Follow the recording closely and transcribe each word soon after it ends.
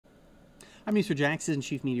I'm Mr. Jackson,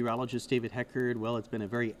 Chief Meteorologist David Heckard. Well, it's been a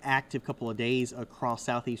very active couple of days across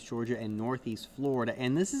southeast Georgia and northeast Florida,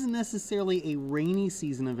 and this isn't necessarily a rainy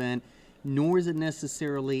season event, nor is it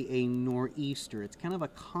necessarily a nor'easter. It's kind of a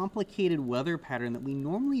complicated weather pattern that we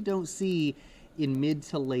normally don't see in mid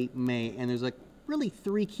to late May, and there's really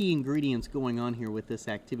three key ingredients going on here with this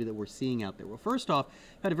activity that we're seeing out there. Well, first off,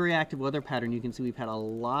 we've had a very active weather pattern. You can see we've had a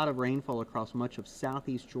lot of rainfall across much of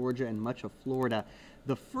southeast Georgia and much of Florida.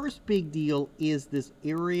 The first big deal is this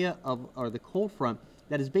area or the cold front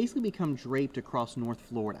that has basically become draped across North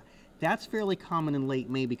Florida. That's fairly common in late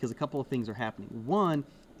May because a couple of things are happening. One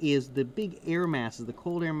is the big air masses, the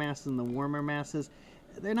cold air masses and the warm air masses,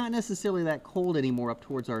 they're not necessarily that cold anymore up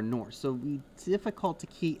towards our north, so it's difficult to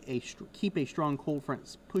keep a strong cold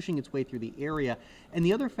front pushing its way through the area. And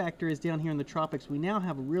the other factor is down here in the tropics, we now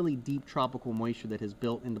have really deep tropical moisture that has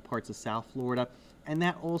built into parts of South Florida, and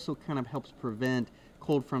that also kind of helps prevent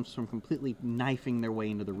cold fronts from completely knifing their way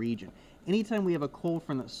into the region. Anytime we have a cold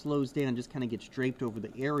front that slows down, just kind of gets draped over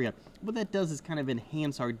the area, what that does is kind of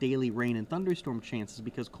enhance our daily rain and thunderstorm chances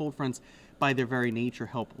because cold fronts, by their very nature,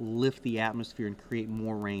 help lift the atmosphere and create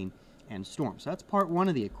more rain and storms. So that's part one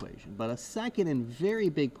of the equation. But a second and very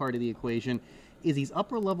big part of the equation is these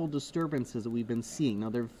upper level disturbances that we've been seeing. Now,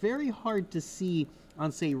 they're very hard to see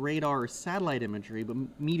on, say, radar or satellite imagery, but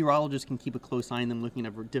meteorologists can keep a close eye on them looking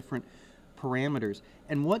at different parameters.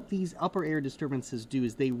 And what these upper air disturbances do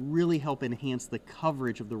is they really help enhance the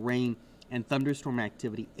coverage of the rain and thunderstorm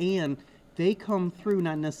activity, and they come through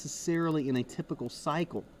not necessarily in a typical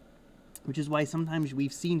cycle, which is why sometimes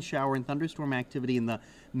we've seen shower and thunderstorm activity in the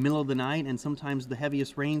middle of the night, and sometimes the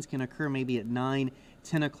heaviest rains can occur maybe at 9,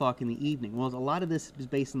 10 o'clock in the evening. Well, a lot of this is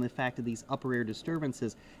based on the fact of these upper air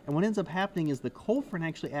disturbances, and what ends up happening is the cold front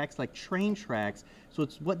actually acts like train tracks, so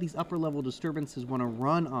it's what these upper level disturbances want to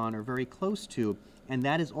run on or very close to, and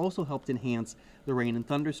that has also helped enhance the rain and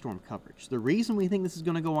thunderstorm coverage. The reason we think this is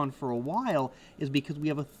going to go on for a while is because we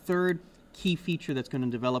have a third key feature that's going to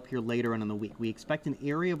develop here later on in the week. We expect an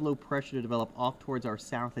area of low pressure to develop off towards our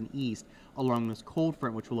south and east along this cold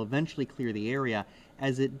front, which will eventually clear the area.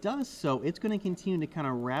 As it does so, it's going to continue to kind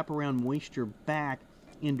of wrap around moisture back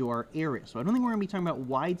into our area. So I don't think we're going to be talking about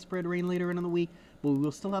widespread rain later on in the week, but we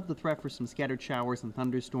will still have the threat for some scattered showers and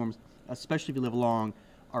thunderstorms, especially if you live along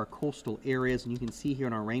our coastal areas. And you can see here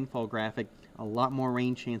in our rainfall graphic a lot more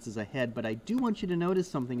rain chances ahead. But I do want you to notice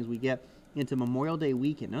something as we get into Memorial Day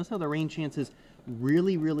weekend. Notice how the rain chances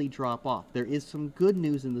really drop off. There is some good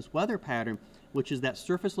news in this weather pattern, which is that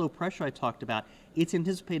surface low pressure I talked about. It's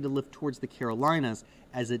anticipated to lift towards the Carolinas.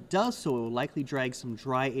 As it does so, it will likely drag some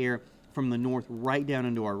dry air from the north right down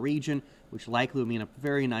into our region, which likely will mean a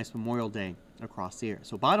very nice Memorial Day across the air.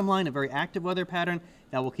 So bottom line, a very active weather pattern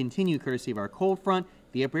that will continue courtesy of our cold front,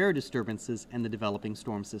 the upper air disturbances, and the developing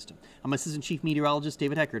storm system. I'm Assistant Chief Meteorologist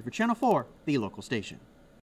David Heckard for Channel 4, the local station.